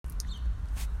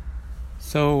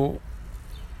So,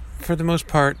 for the most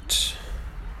part,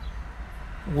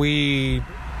 we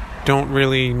don't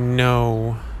really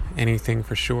know anything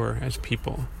for sure as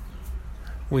people.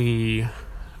 We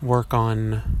work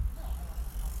on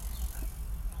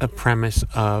a premise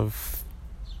of,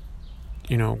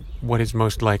 what is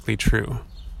most likely true.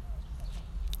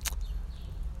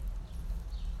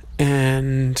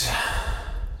 And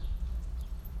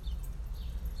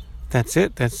that's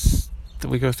it.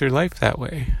 We go through life that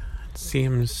way. It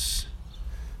seems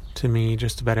to me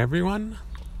just about everyone.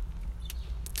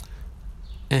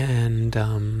 And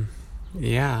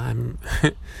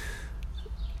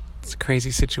it's a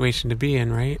crazy situation to be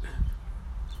in, right?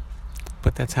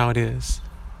 But that's how it is.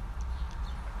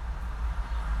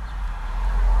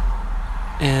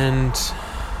 And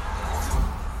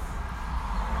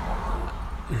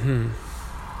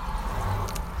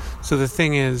so the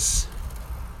thing is,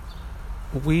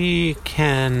 we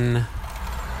can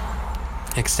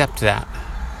accept that,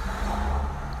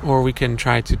 or we can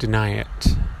try to deny it.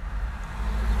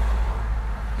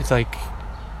 It's like,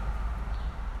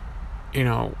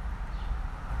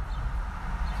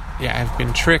 I've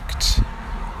been tricked.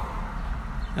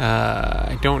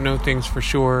 I don't know things for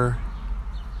sure.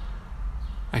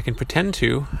 I can pretend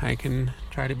to. I can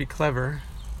try to be clever.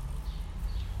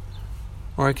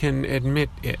 Or I can admit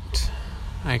it.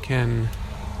 I can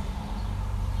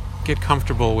get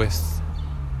comfortable with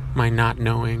my not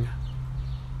knowing.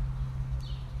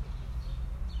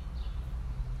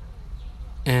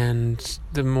 And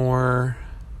the more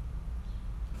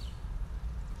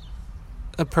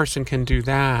a person can do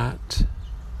that,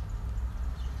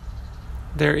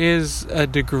 there is a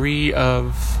degree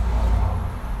of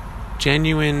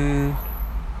genuine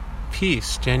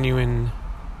peace,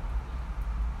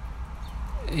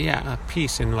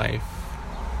 peace in life.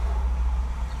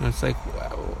 It's like,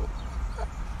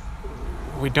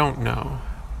 we don't know.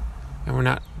 And we're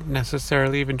not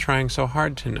necessarily even trying so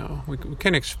hard to know. We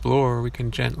can explore, we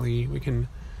can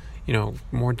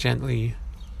more gently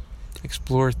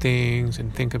explore things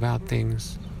and think about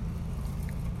things.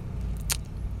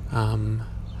 But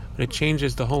it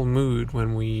changes the whole mood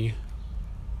when we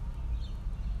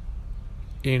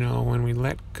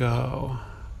let go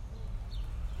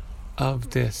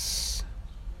of this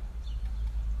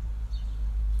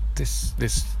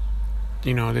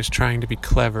trying to be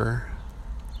clever.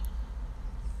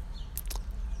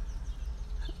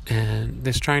 And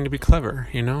this trying to be clever,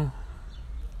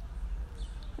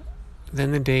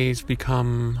 then the days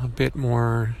become a bit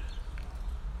more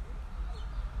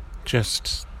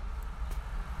just,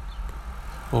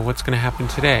 well, what's going to happen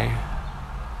today?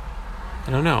 I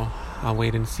don't know. I'll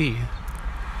wait and see.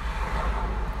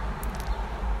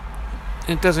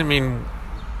 It doesn't mean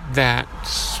that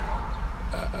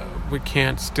we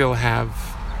can't still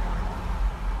have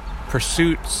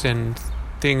pursuits and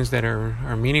things that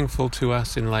are meaningful to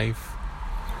us in life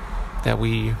that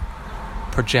we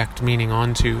project meaning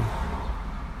onto.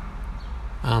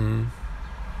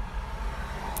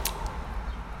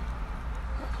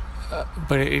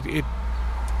 But it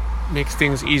makes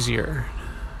things easier.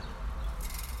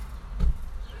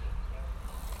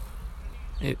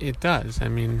 It does. I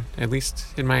mean, at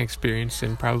least in my experience,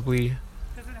 and probably,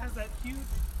 because it has that huge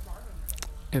bar.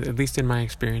 at least in my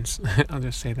experience, I'll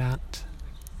just say that.